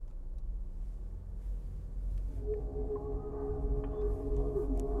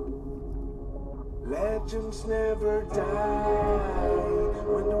Legends never die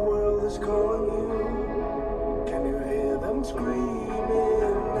when the world is calling you. Can you hear them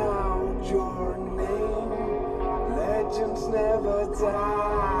screaming out your name? Legends never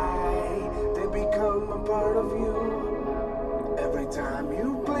die, they become a part of you. Every time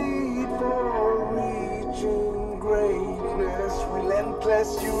you bleed for reaching greatness,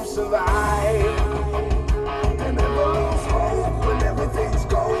 relentless you survive. And never lose hope when everything's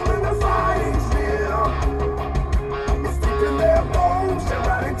gold and the fighting's near. It's deep in their bones, they're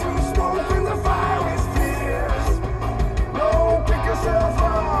riding through smoke when the fire is fierce. No, pick yourself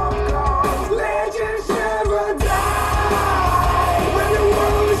up, cause legends never die. When the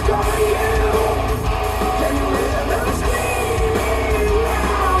world is calling you, can you hear them screaming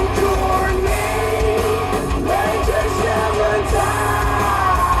out your name? Legends never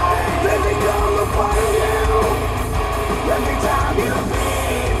die, they become a part of you. Every time you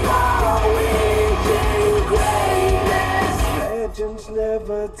bleed for reaching greatness, legends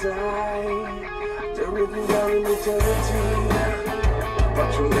never die. They're written down in eternity, but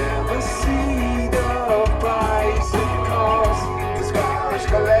you'll never see the price it costs. The scars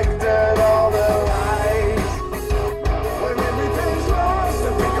collected all their lives. When everything's lost,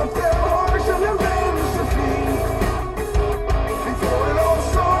 they pick up their horse and they're ready to flee. Before it all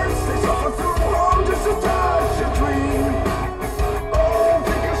starts, they suffer through home just to touch a dream.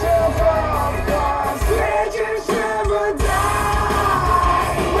 Legends never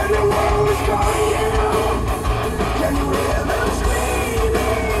die. When the world is calling you, can you hear them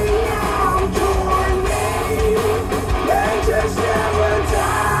screaming out your name? Legends never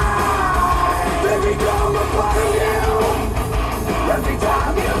die, they become a part of you. Every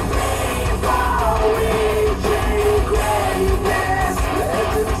time you bleed for reaching greatness, legends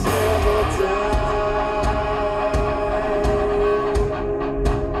never die.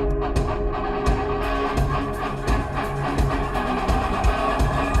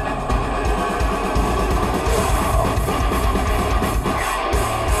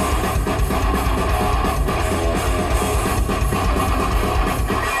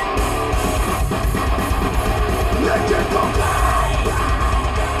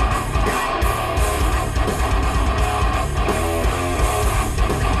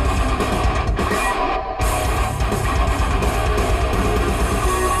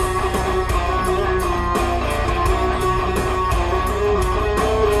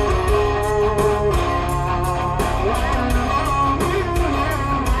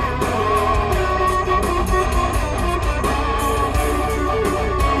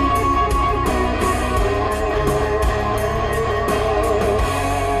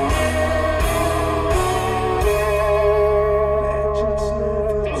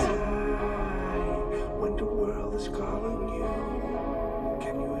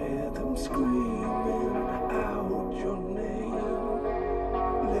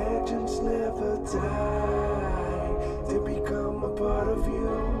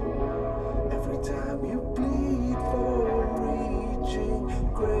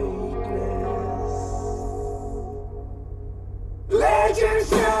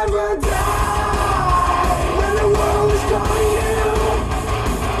 Legends never die. When the world is calling you,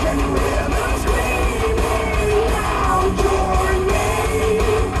 can you hear them screaming out your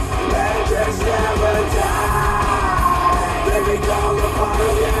name? Legends never die, they become a part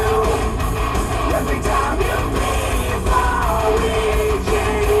of you. Every time you bleed for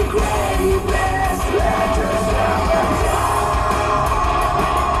reaching greatness, legends never die.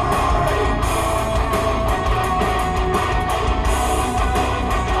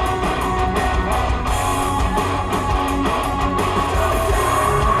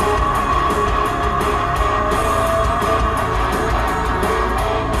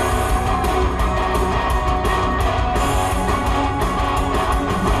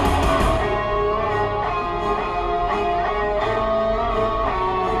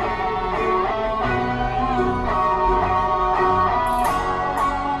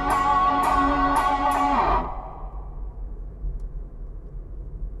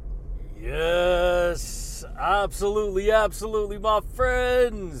 Absolutely, my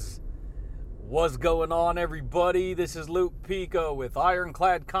friends. What's going on, everybody? This is Luke Pico with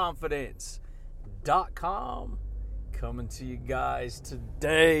IroncladConfidence.com coming to you guys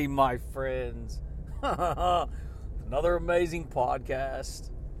today, my friends. Another amazing podcast.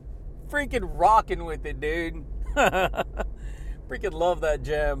 Freaking rocking with it, dude. Freaking love that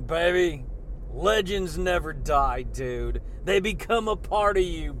jam, baby. Legends never die, dude. They become a part of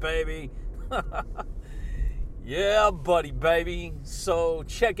you, baby. Yeah, buddy, baby. So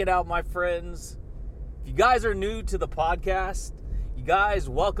check it out, my friends. If you guys are new to the podcast, you guys,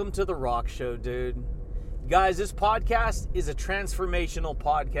 welcome to the Rock Show, dude. Guys, this podcast is a transformational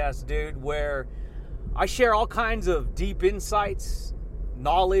podcast, dude, where I share all kinds of deep insights,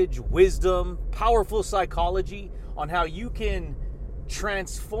 knowledge, wisdom, powerful psychology on how you can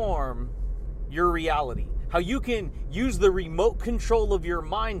transform your reality, how you can use the remote control of your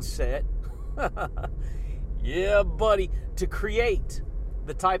mindset, yeah, buddy, to create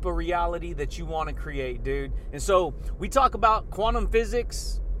the type of reality that you want to create, dude. And so we talk about quantum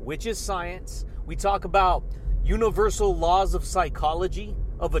physics, which is science. We talk about universal laws of psychology,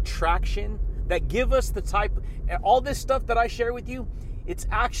 of attraction, that give us the type, all this stuff that I share with you, it's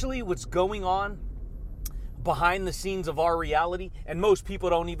actually what's going on behind the scenes of our reality. And most people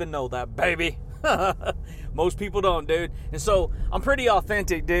don't even know that, baby. Most people don't, dude. And so I'm pretty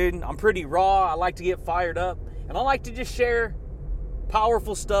authentic, dude. I'm pretty raw. I like to get fired up. And I like to just share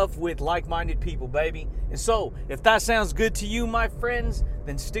powerful stuff with like-minded people, baby. And so if that sounds good to you, my friends,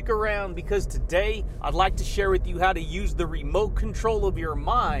 then stick around, because today I'd like to share with you how to use the remote control of your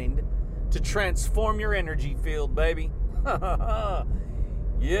mind to transform your energy field, baby.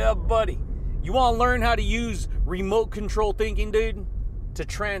 Yeah, buddy. You want to learn how to use remote control thinking, dude, to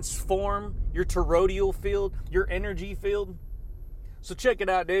transform your toroidal field, your energy field? So check it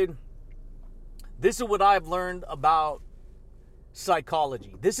out, dude. This is what I've learned about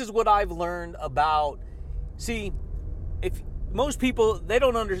psychology. This is what I've learned about, see, if most people,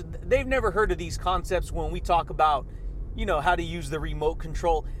 they've never heard of these concepts when we talk about, how to use the remote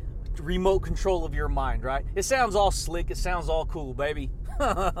control of your mind, right? It sounds all slick, it sounds all cool, baby.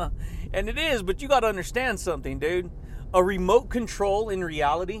 And it is, but you got to understand something, dude. A remote control in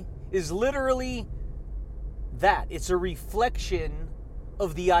reality is literally that. It's a reflection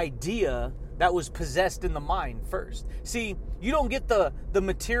of the idea that was possessed in the mind first. See, you don't get the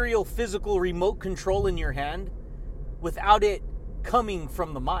material, physical remote control in your hand without it coming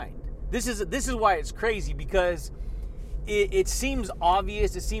from the mind. This is why it's crazy, because it seems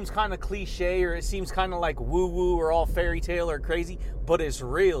obvious, it seems kind of cliche, or it seems kind of like woo-woo or all fairy tale or crazy, but it's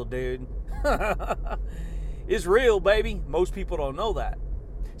real, dude. It's real, baby. Most people don't know that.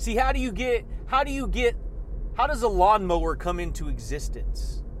 See, how does a lawnmower come into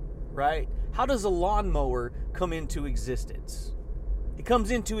existence, right? How does a lawnmower come into existence? It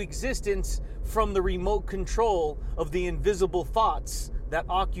comes into existence from the remote control of the invisible thoughts that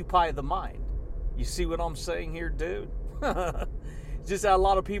occupy the mind. You see what I'm saying here, dude? It's just that a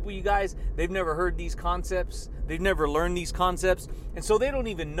lot of people, you guys, they've never heard these concepts. They've never learned these concepts. And so they don't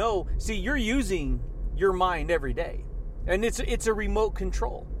even know. See, you're using your mind every day. And it's a remote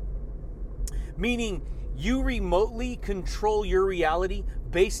control. Meaning you remotely control your reality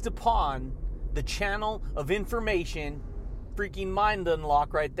based upon the channel of information, freaking mind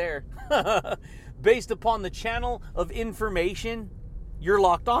unlock right there, based upon the channel of information you're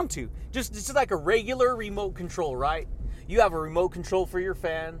locked onto. Just like a regular remote control, right? You have a remote control for your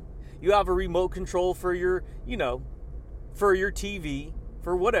fan. You have a remote control for your, for your TV,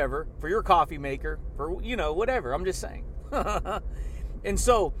 for whatever, for your coffee maker, for, whatever. I'm just saying. And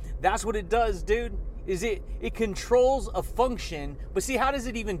so that's what it does, dude. Is it controls a function, but see, how does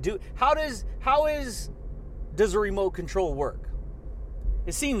it even do? Does a remote control work?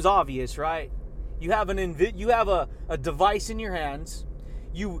 It seems obvious, right? You have a device in your hands.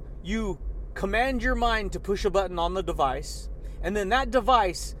 You command your mind to push a button on the device, and then that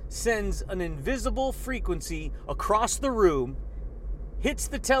device sends an invisible frequency across the room, hits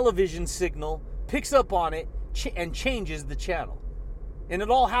the television signal, picks up on it, and changes the channel. And it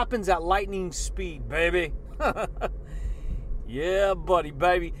all happens at lightning speed, baby. Yeah, buddy,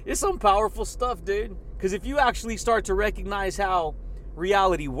 baby. It's some powerful stuff, dude. Because if you actually start to recognize how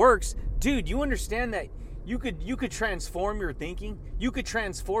reality works, dude, you understand that you could transform your thinking. You could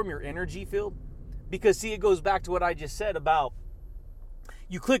transform your energy field. Because, see, it goes back to what I just said about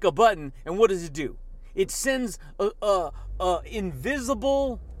you click a button, and what does it do? It sends a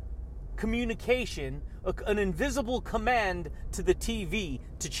invisible communication, an invisible command to the TV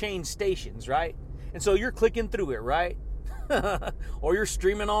to change stations, right? And so you're clicking through it, right? Or you're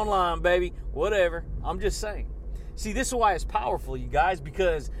streaming online, baby. Whatever. I'm just saying. See, this is why it's powerful, you guys,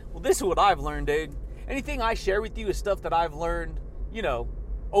 because, well, this is what I've learned, dude. Anything I share with you is stuff that I've learned,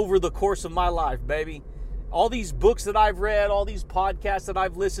 over the course of my life, baby. All these books that I've read, all these podcasts that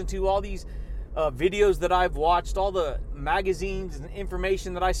I've listened to, all these videos that I've watched, all the magazines and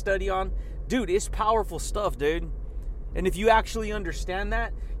information that I study on, dude, it's powerful stuff, dude. And if you actually understand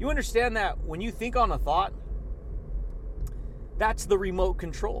that, you understand that when you think on a thought, that's the remote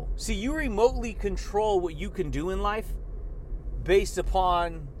control. See, you remotely control what you can do in life based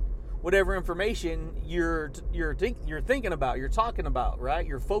upon whatever information you're thinking about, you're talking about, right?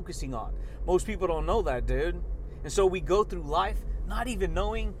 You're focusing on. Most people don't know that, dude. And so we go through life not even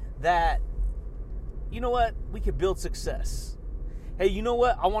knowing that, you know what, we could build success. Hey, you know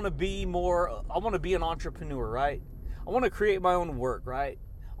what? I want to be an entrepreneur, right? I want to create my own work, right?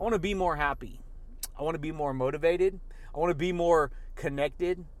 I want to be more happy. I want to be more motivated. I want to be more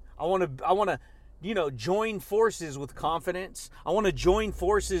connected. I want to, join forces with confidence. I want to join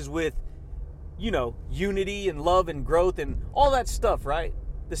forces with, unity and love and growth and all that stuff, right?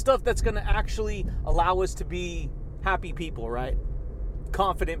 The stuff that's going to actually allow us to be happy people, right?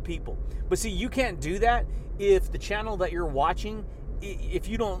 Confident people. But see, you can't do that if the channel that you're watching, if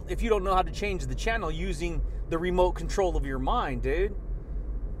you don't know how to change the channel using the remote control of your mind, dude.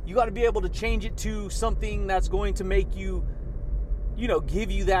 You got to be able to change it to something that's going to make you,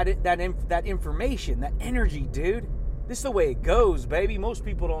 give you that information, that energy, dude. This is the way it goes, baby. Most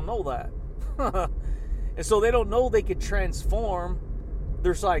people don't know that. And so they don't know they could transform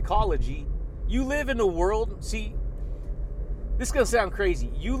their psychology. You live in a world, see, this is going to sound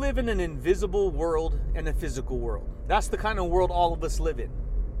crazy. You live in an invisible world and a physical world. That's the kind of world all of us live in.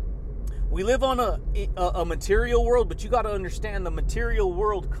 We live on a material world, but you got to understand the material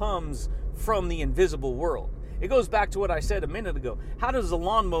world comes from the invisible world. It goes back to what I said a minute ago. How does a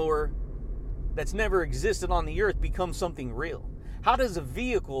lawnmower that's never existed on the earth become something real? How does a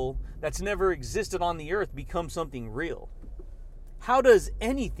vehicle that's never existed on the earth become something real? How does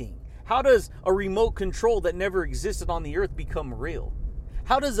anything? How does a remote control that never existed on the earth become real?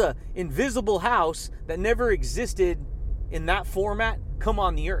 How does an invisible house that never existed in that format come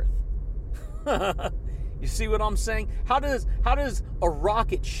on the earth? You see what I'm saying? How does a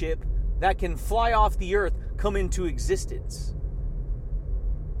rocket ship that can fly off the earth come into existence?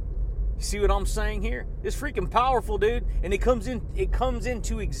 You see what I'm saying here? It's freaking powerful, dude. And it comes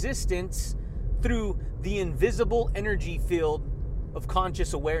into existence through the invisible energy field of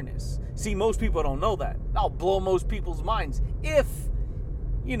conscious awareness. See, most people don't know that. That'll blow most people's minds if,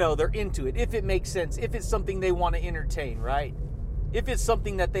 they're into it, if it makes sense, if it's something they want to entertain, right? If it's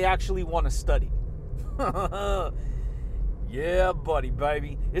something that they actually want to study. Yeah, buddy,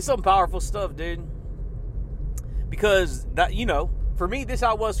 baby. It's some powerful stuff, dude. Because that, for me, this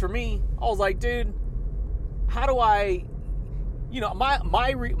how it was for me. I was like, dude, how do I,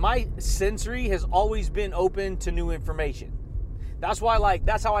 my sensory has always been open to new information. That's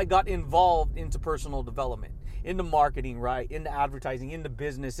how I got involved into personal development, into marketing, right? Into advertising, into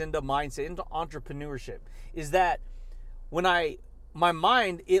business, into mindset, into entrepreneurship. Is that when my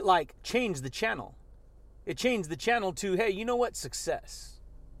mind, it changed the channel. It changed the channel to, hey, you know what? Success.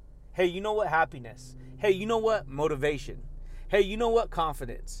 Hey, you know what? Happiness. Hey, you know what? Motivation. Hey, you know what?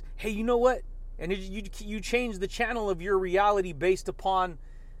 Confidence. Hey, you know what? And you change the channel of your reality based upon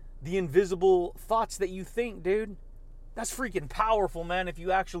the invisible thoughts that you think, dude. That's freaking powerful, man, if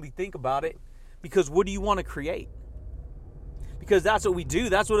you actually think about it. Because what do you want to create? Because that's what we do.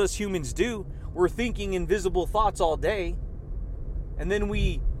 That's what us humans do. We're thinking invisible thoughts all day. And then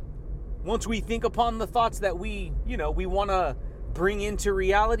once we think upon the thoughts that we want to bring into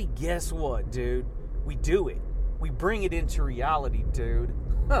reality, guess what, dude? We do it. We bring it into reality, dude.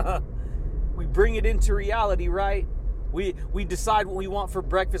 We bring it into reality, right? We decide what we want for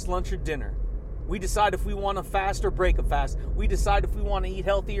breakfast, lunch, or dinner. We decide if we want to fast or break a fast. We decide if we want to eat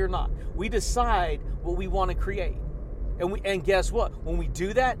healthy or not. We decide what we want to create. And guess what? When we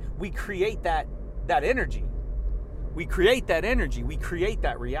do that, we create that energy. We create that energy. We create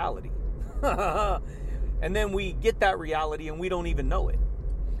that reality. And then we get that reality and we don't even know it.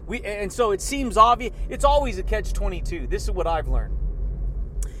 And so it seems obvious. It's always a catch-22. This is what I've learned.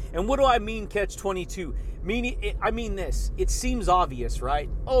 And what do I mean catch-22? I mean this. It seems obvious, right?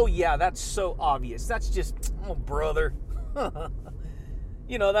 Oh yeah, that's so obvious. That's just, oh brother.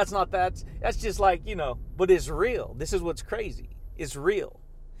 That's not that. That's just but it's real. This is what's crazy. It's real.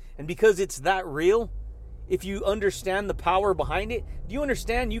 And because it's that real, if you understand the power behind it, do you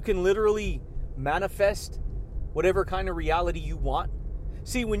understand you can literally manifest whatever kind of reality you want?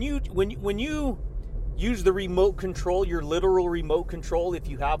 See, when you use the remote control, your literal remote control, if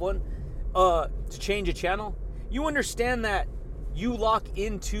you have one, to change a channel, you understand that you lock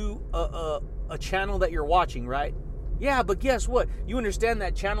into a channel that you're watching, right? Yeah, but guess what? You understand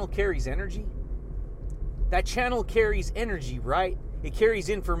that channel carries energy? That channel carries energy, right? It carries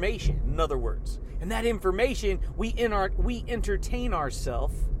information, in other words. And that information, we entertain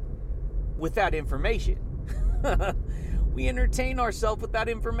ourselves with that information. We entertain ourselves with that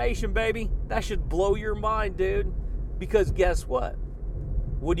information, baby. That should blow your mind, dude. Because guess what?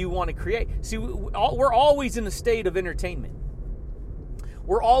 What do you want to create? See, we're always in a state of entertainment.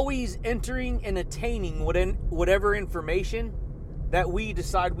 we're always entering and attaining whatever information that we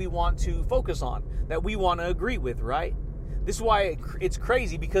decide we want to focus on, that we want to agree with, right? This is why it's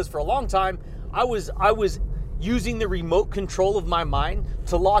crazy, because for a long time, I was using the remote control of my mind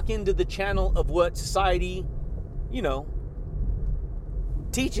to lock into the channel of what society,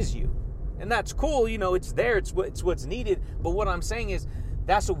 teaches you. And that's cool, it's there, it's what's needed. But what I'm saying is,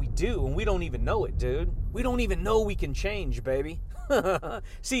 that's what we do, and we don't even know it, dude. We don't even know we can change, baby.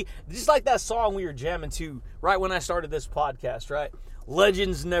 See, just like that song we were jamming to right when I started this podcast, right?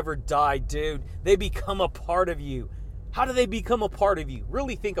 Legends never die, dude. They become a part of you. How do they become a part of you?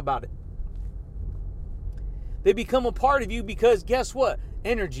 Really think about it. They become a part of you because guess what?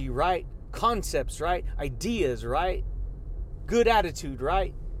 Energy, right? Concepts, right? Ideas, right? Good attitude,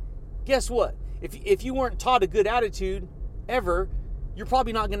 right? Guess what? If you weren't taught a good attitude ever, you're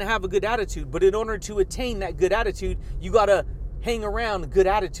probably not going to have a good attitude. But in order to attain that good attitude, you got to hang around good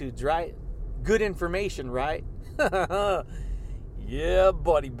attitudes, right? Good information, right? Yeah,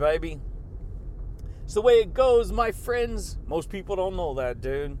 buddy, baby. It's the way it goes, my friends. Most people don't know that,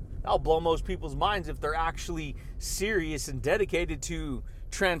 dude. I'll blow most people's minds if they're actually serious and dedicated to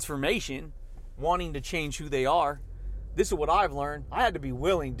transformation, wanting to change who they are. This is what I've learned. I had to be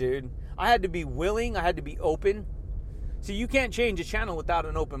willing, dude. I had to be willing. I had to be open. See, you can't change a channel without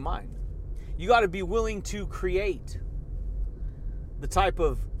an open mind. You got to be willing to create the type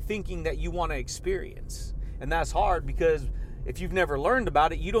of thinking that you want to experience. And that's hard because if you've never learned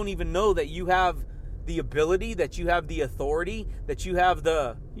about it, you don't even know that you have the ability, that you have the authority, that you have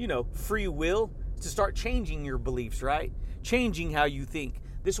the, free will to start changing your beliefs, right? Changing how you think.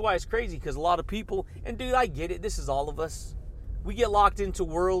 This is why it's crazy, because a lot of people, and dude, I get it, this is all of us. We get locked into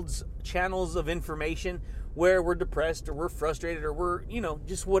world's channels of information where we're depressed or we're frustrated or we're,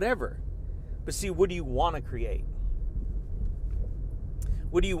 just whatever. But see, what do you want to create?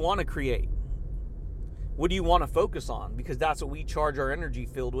 What do you want to create? What do you want to focus on? Because that's what we charge our energy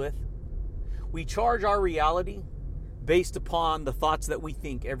field with. We charge our reality based upon the thoughts that we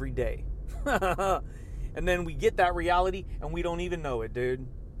think every day. And then we get that reality and we don't even know it, dude.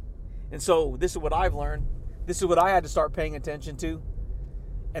 And so this is what I've learned. This is what I had to start paying attention to.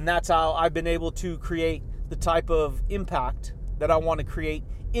 And that's how I've been able to create the type of impact that I want to create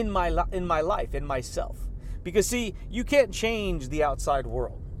in my life, in myself. Because see, you can't change the outside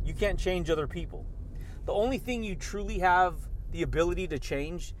world. You can't change other people. The only thing you truly have the ability to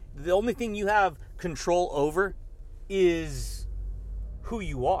change, the only thing you have control over is who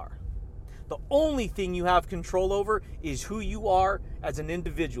you are. The only thing you have control over is who you are as an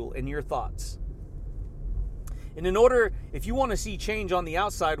individual and your thoughts. And if you want to see change on the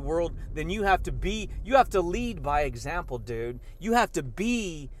outside world, then you have to lead by example, dude. You have to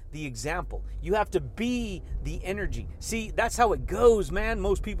be the example. You have to be the energy. See, that's how it goes, man.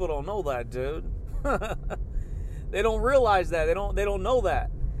 Most people don't know that, dude. They don't realize that. They don't know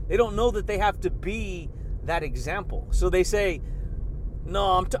that. They don't know that they have to be that example. So they say,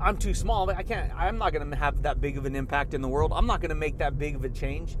 no, I'm too small. I'm not going to have that big of an impact in the world. I'm not going to make that big of a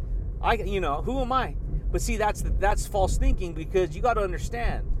change. Who am I? But see, that's false thinking, because you got to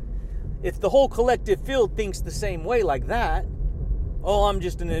understand, if the whole collective field thinks the same way like that, oh, I'm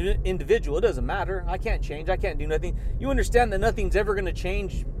just an individual, it doesn't matter, I can't change, I can't do nothing. You understand that nothing's ever going to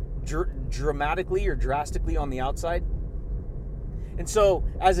change dramatically or drastically on the outside? And so,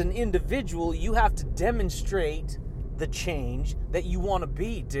 as an individual, you have to demonstrate the change that you want to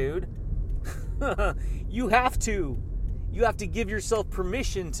be, dude. You have to give yourself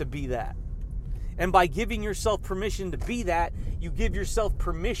permission to be that. And by giving yourself permission to be that, you give yourself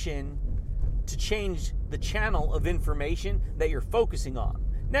permission to change the channel of information that you're focusing on.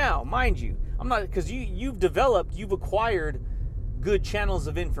 Now, mind you, I'm not, because you've acquired good channels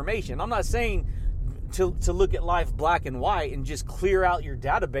of information. I'm not saying to look at life black and white and just clear out your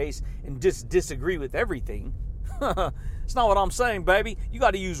database and just disagree with everything. It's not what I'm saying, baby. You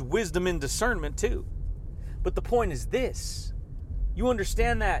got to use wisdom and discernment too. But the point is this. You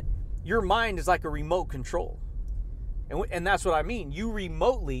understand that your mind is like a remote control. And that's what I mean. You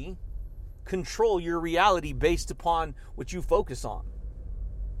remotely control your reality based upon what you focus on.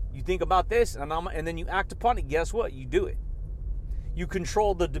 You think about this and then you act upon it. Guess what? You do it. You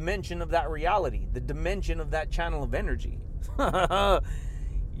control the dimension of that reality, the dimension of that channel of energy.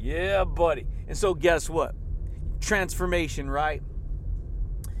 Yeah, buddy. And so guess what? Transformation, right?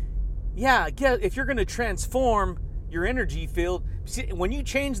 Yeah, if you're going to transform your energy field, see, when you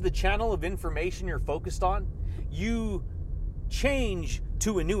change the channel of information you're focused on, you change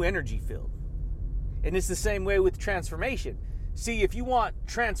to a new energy field. And it's the same way with transformation. See, if you want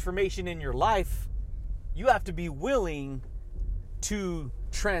transformation in your life, you have to be willing to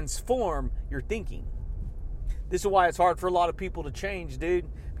transform your thinking. This is why it's hard for a lot of people to change, dude.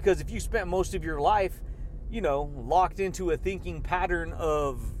 Because if you spent most of your life, locked into a thinking pattern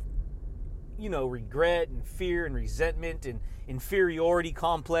of, regret and fear and resentment and inferiority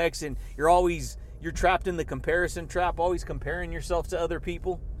complex, and you're trapped in the comparison trap, always comparing yourself to other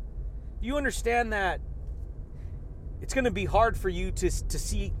people, you understand that it's going to be hard for you to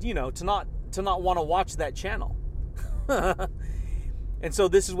see, to not want to watch that channel. And so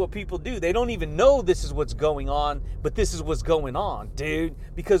this is what people do. They don't even know this is what's going on, but this is what's going on, dude.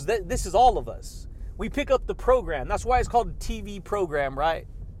 Because this is all of us. We pick up the program. That's why it's called a TV program, right?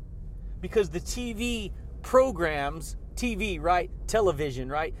 Because the TV programs, right? Television,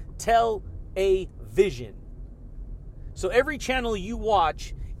 right? Tell a vision. So every channel you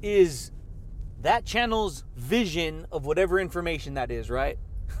watch is that channel's vision of whatever information that is, right?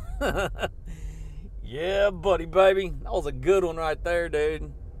 Yeah, buddy, baby. That was a good one right there,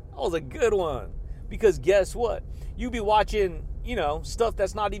 dude. That was a good one. Because guess what? You be watching, stuff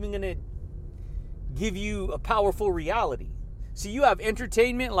that's not even going to give you a powerful reality. See, you have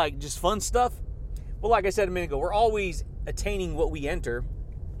entertainment, like just fun stuff. Well, like I said a minute ago, we're always attaining what we enter.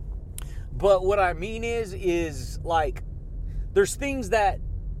 But what I mean is like, there's things that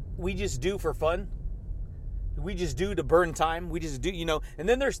we just do for fun. We just do to burn time. We just do, and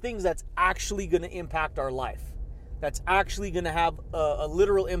then there's things that's actually going to impact our life. That's actually going to have a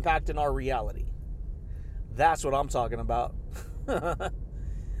literal impact in our reality. That's what I'm talking about.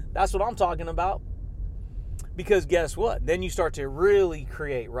 That's what I'm talking about. Because guess what? Then you start to really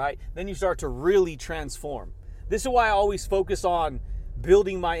create, right? Then you start to really transform. This is why I always focus on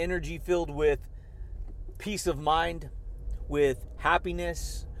building my energy filled with peace of mind, with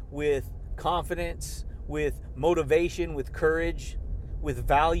happiness, with confidence, with motivation, with courage, with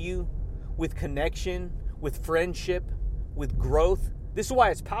value, with connection, with friendship, with growth. This is why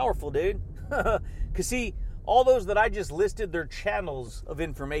it's powerful, dude. Because see, all those that I just listed, they're channels of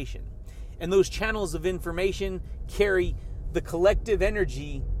information. And those channels of information carry the collective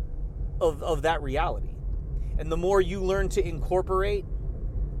energy of that reality. And the more you learn to incorporate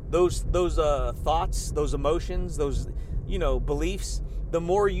those thoughts, those emotions, those beliefs, the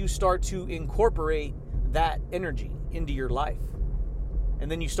more you start to incorporate that energy into your life. And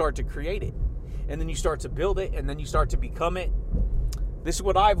then you start to create it. And then you start to build it. And then you start to become it. This is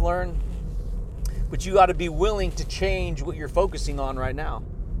what I've learned. But you got to be willing to change what you're focusing on right now.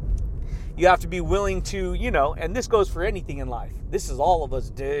 You have to be willing to, and this goes for anything in life. This is all of us,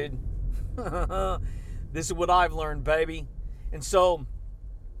 dude. This is what I've learned, baby. And so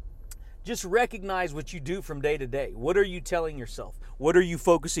just recognize what you do from day to day. What are you telling yourself? What are you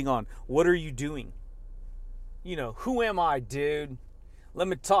focusing on? What are you doing? Who am I, dude? Let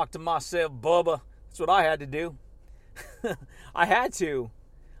me talk to myself, Bubba. That's what I had to do. I had to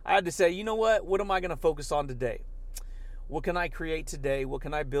say, you know what? What am I going to focus on today? What can I create today? What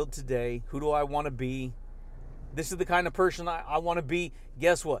can I build today? Who do I want to be? This is the kind of person I want to be.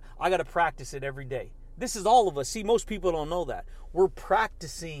 Guess what? I got to practice it every day. This is all of us. See, most people don't know that. We're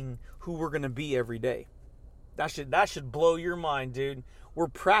practicing who we're going to be every day. That should blow your mind, dude. We're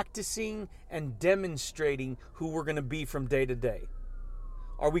practicing and demonstrating who we're going to be from day to day.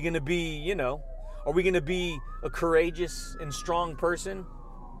 Are we going to be, are we going to be a courageous and strong person?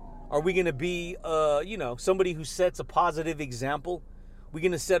 Are we going to be, somebody who sets a positive example? We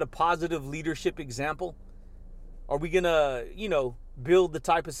going to set a positive leadership example? Are we going to, build the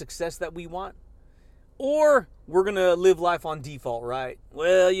type of success that we want? Or we're going to live life on default, right?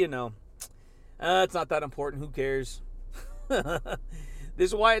 Well, it's not that important. Who cares? This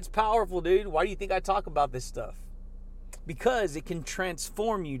is why it's powerful, dude. Why do you think I talk about this stuff? Because it can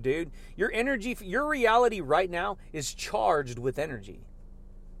transform you, dude. Your energy, your reality right now is charged with energy.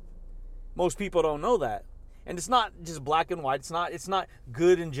 Most people don't know that. And it's not just black and white. It's not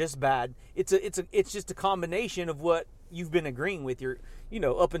good and just bad. It's just a combination of what you've been agreeing with your,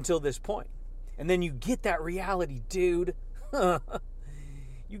 up until this point. And then you get that reality, dude.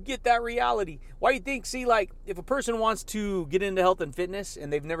 You get that reality. Why do you think, see, like, if a person wants to get into health and fitness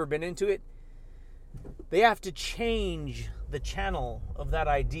and they've never been into it, they have to change the channel of that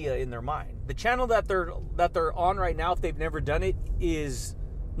idea in their mind. The channel that they're on right now, if they've never done it, is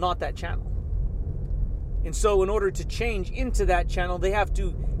not that channel. And so in order to change into that channel, they have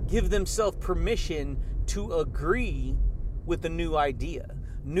to give themselves permission to agree with the new idea.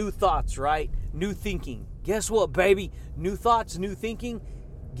 New thoughts, right? New thinking. Guess what, baby? New thoughts, new thinking.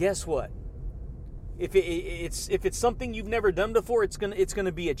 Guess what? If it's something you've never done before, it's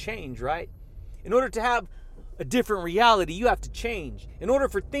gonna be a change, right? In order to have a different reality, you have to change. In order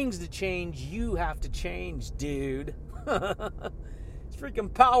for things to change, you have to change, dude. It's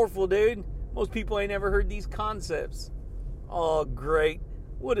freaking powerful, dude. Most people ain't ever heard these concepts. Oh, great.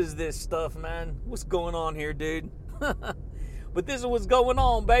 What is this stuff, man? What's going on here, dude? But this is what's going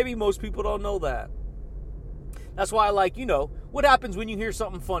on, baby. Most people don't know that. That's why I like, what happens when you hear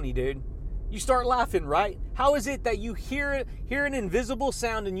something funny, dude? You start laughing, right? How is it that you hear an invisible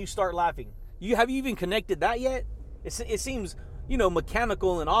sound and you start laughing? Have you even connected that yet? It seems,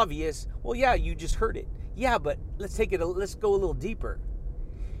 mechanical and obvious. Well, yeah, you just heard it. Yeah, but let's go a little deeper.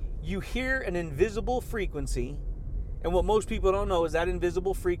 You hear an invisible frequency, and what most people don't know is that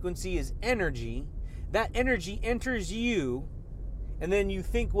invisible frequency is energy. That energy enters you, and then you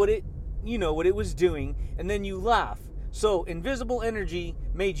think what it was doing, and then you laugh. So invisible energy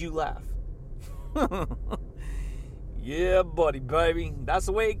made you laugh. Yeah, buddy, baby. That's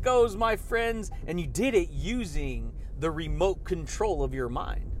the way it goes, my friends. And you did it using the remote control of your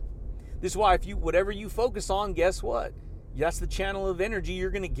mind. This is why whatever you focus on, guess what? That's the channel of energy you're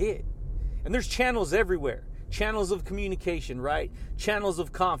going to get. And there's channels everywhere. Channels of communication, right? Channels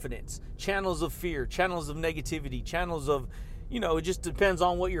of confidence, channels of fear, channels of negativity, channels of, it just depends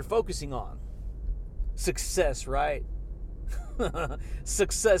on what you're focusing on. Success, right?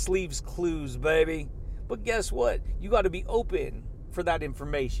 Success leaves clues, baby. But guess what? You got to be open for that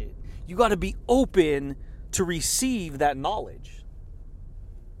information. You got to be open to receive that knowledge.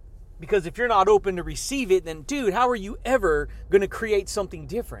 Because if you're not open to receive it, then dude, how are you ever going to create something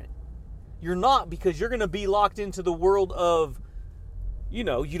different? You're not, because you're going to be locked into the world of, you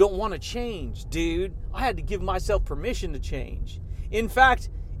don't want to change, dude. I had to give myself permission to change. In fact,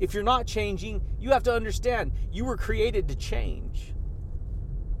 if you're not changing, you have to understand you were created to change.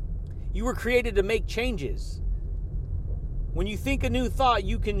 You were created to make changes. When you think a new thought,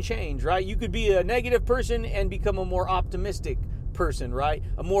 you can change, right? You could be a negative person and become a more optimistic person, right?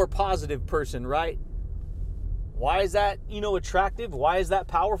 A more positive person, right? Why is that, attractive? Why is that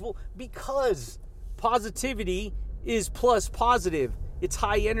powerful? Because positivity is plus positive. It's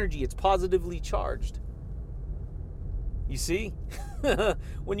high energy. It's positively charged. You see?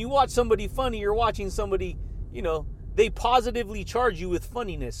 When you watch somebody funny, you're watching somebody, they positively charge you with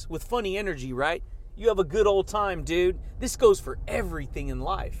funniness, with funny energy, right? You have a good old time, dude. This goes for everything in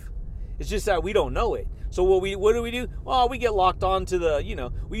life. It's just that we don't know it. So what do we do? Well, we get locked on to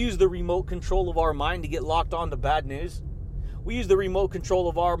we use the remote control of our mind to get locked on to bad news. We use the remote control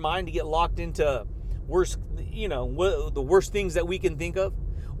of our mind to get locked into the worst things that we can think of.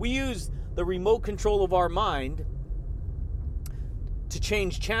 We use the remote control of our mind to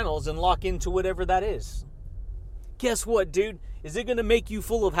change channels and lock into whatever that is. Guess what, dude? Is it going to make you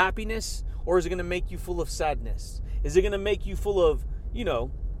full of happiness, or is it going to make you full of sadness? Is it going to make you full of,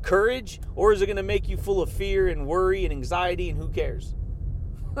 courage, or is it going to make you full of fear and worry and anxiety, and who cares?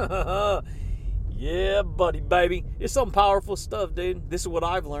 Yeah, buddy, baby. It's some powerful stuff, dude. This is what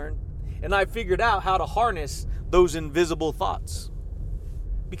I've learned. And I figured out how to harness those invisible thoughts.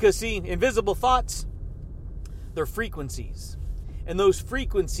 Because, see, invisible thoughts, they're frequencies. And those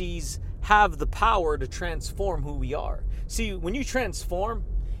frequencies have the power to transform who we are. See, when you transform,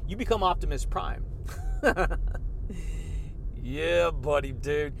 you become Optimus Prime. Yeah, buddy,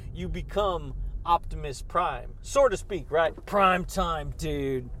 dude. You become Optimus Prime, so to speak, right? Prime time,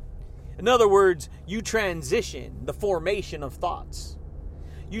 dude. In other words, you transition the formation of thoughts.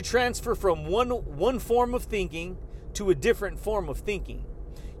 You transfer from one form of thinking to a different form of thinking.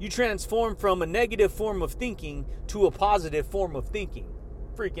 You transform from a negative form of thinking to a positive form of thinking.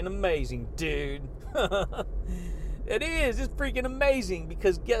 Freaking amazing, dude. It is. It's freaking amazing,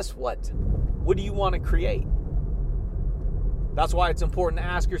 because guess what? What do you want to create? That's why it's important to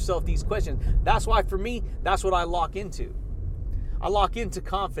ask yourself these questions. That's why, for me, that's what I lock into. I lock into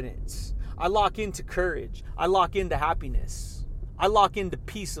confidence. I lock into courage. I lock into happiness. I lock into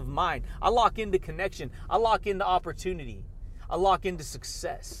peace of mind. I lock into connection. I lock into opportunity. I lock into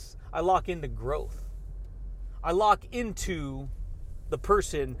success. I lock into growth. I lock into the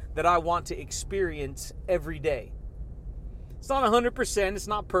person that I want to experience every day. It's not 100%, it's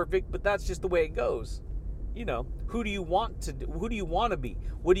not perfect, but that's just the way it goes. Who do you want to do? Who do you want to be?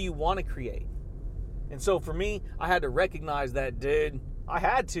 What do you want to create? And so for me, I had to recognize that, dude. I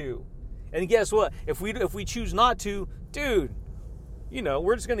had to. And guess what? If we choose not to, dude,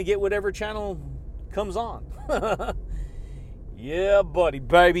 we're just going to get whatever channel comes on. Yeah, buddy,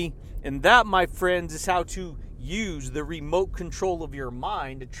 baby. And that, my friends, is how to use the remote control of your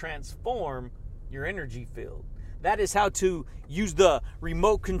mind to transform your energy field. That is how to use the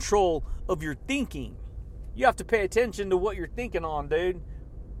remote control of your thinking. You have to pay attention to what you're thinking on, dude.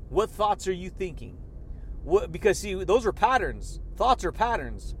 What thoughts are you thinking? Because, see, those are patterns. Thoughts are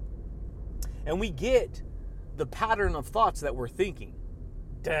patterns. And we get the pattern of thoughts that we're thinking.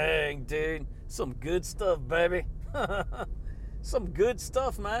 Dang, dude. Some good stuff, baby. Some good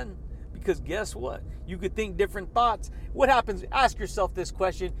stuff, man. Because guess what? You could think different thoughts. What happens? Ask yourself this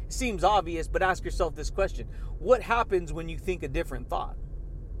question. It seems obvious, but ask yourself this question. What happens when you think a different thought?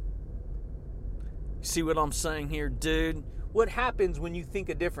 See what I'm saying here, dude? What happens when you think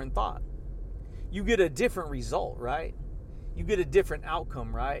a different thought? You get a different result, right? You get a different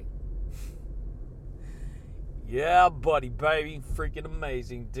outcome, right? Yeah, buddy, baby. Freaking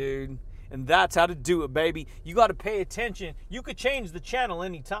amazing, dude. And that's how to do it, baby. You got to pay attention. You could change the channel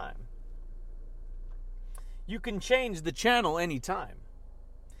anytime. You can change the channel anytime.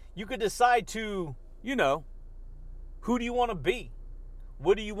 You could decide to, who do you want to be?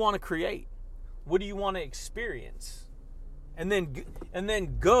 What do you want to create? What do you want to experience? And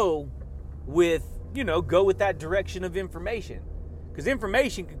then go with that direction of information. Because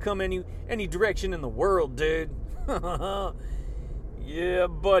information could come any direction in the world, dude. Yeah,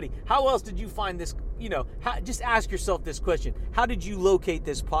 buddy. How else did you find this? Just ask yourself this question. How did you locate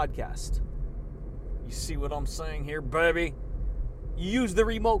this podcast? You see what I'm saying here, baby? You used the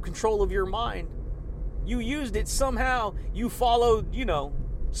remote control of your mind. You used it somehow. You followed,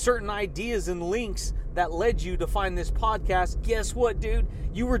 certain ideas and links that led you to find this podcast. Guess what, dude?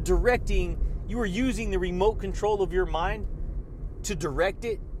 You were using the remote control of your mind to direct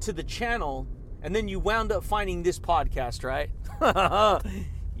it to the channel, and then you wound up finding this podcast, right?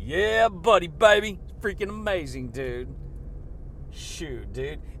 Yeah, buddy, baby. Freaking amazing, dude. Shoot,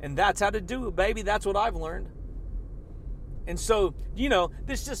 dude. And that's how to do it, baby. That's what I've learned. And so,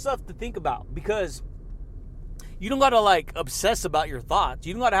 this is just stuff to think about, because you don't got to obsess about your thoughts.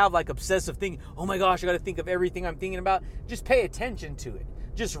 You don't got to have obsessive thinking. Oh my gosh, I got to think of everything I'm thinking about. Just pay attention to it.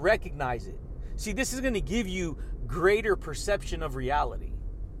 Just recognize it. See, this is going to give you greater perception of reality.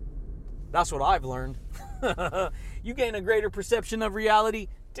 That's what I've learned. You gain a greater perception of reality,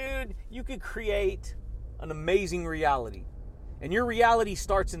 dude, you could create an amazing reality. And your reality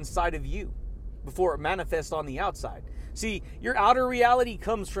starts inside of you before it manifests on the outside. See, your outer reality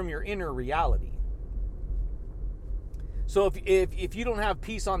comes from your inner reality. So if you don't have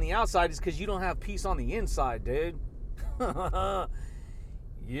peace on the outside, it's because you don't have peace on the inside, dude.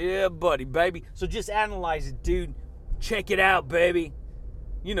 Yeah, buddy, baby. So just analyze it, dude. Check it out, baby.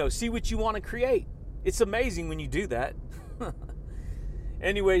 See what you want to create. It's amazing when you do that.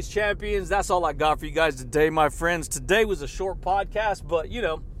 Anyways, champions, that's all I got for you guys today, my friends. Today was a short podcast, but,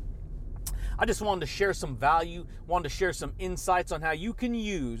 I just wanted to share some value, wanted to share some insights on how you can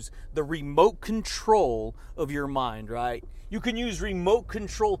use the remote control of your mind, right? You can use remote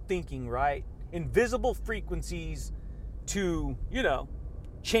control thinking, right? Invisible frequencies to,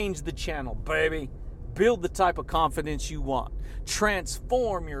 change the channel, baby. Build the type of confidence you want.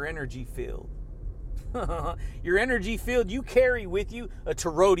 Transform your energy field. Your energy field, you carry with you a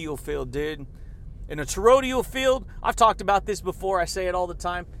toroidal field, dude. In a toroidal field, I've talked about this before. I say it all the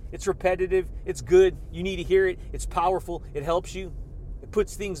time. It's repetitive. It's good. You need to hear it. It's powerful. It helps you. It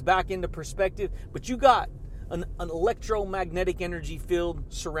puts things back into perspective. But you got an electromagnetic energy field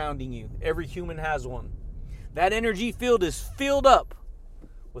surrounding you. Every human has one. That energy field is filled up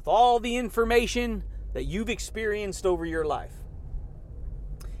with all the information that you've experienced over your life.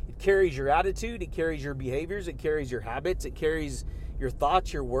 It carries your attitude, it carries your behaviors, it carries your habits, it carries your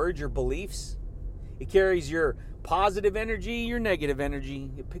thoughts, your words, your beliefs. It carries your positive energy, your negative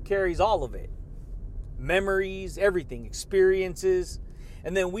energy. It carries all of it. Memories, everything, experiences.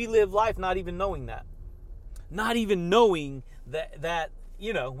 And then we live life not even knowing that. Not even knowing that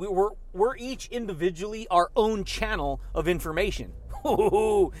we're each individually our own channel of information.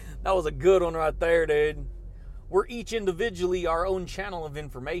 Ooh, that was a good one right there, dude. We're each individually our own channel of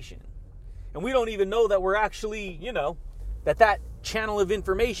information. And we don't even know that we're actually, that channel of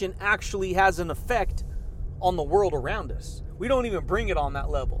information actually has an effect on the world around us. We don't even bring it on that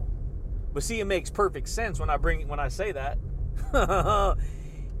level. But see, it makes perfect sense when I say that.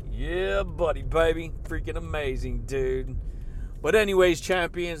 Yeah, buddy, baby. Freaking amazing, dude. But anyways,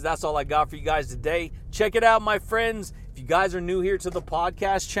 champions, that's all I got for you guys today. Check it out, my friends. If you guys are new here to the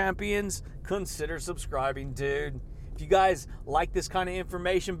podcast, champions, consider subscribing, dude. If you guys like this kind of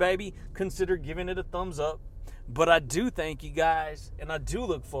information, baby, consider giving it a thumbs up. But I do thank you guys, and I do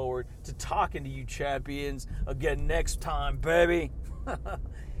look forward to talking to you, champions, again next time, baby.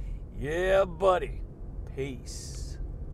 Yeah, buddy. Peace.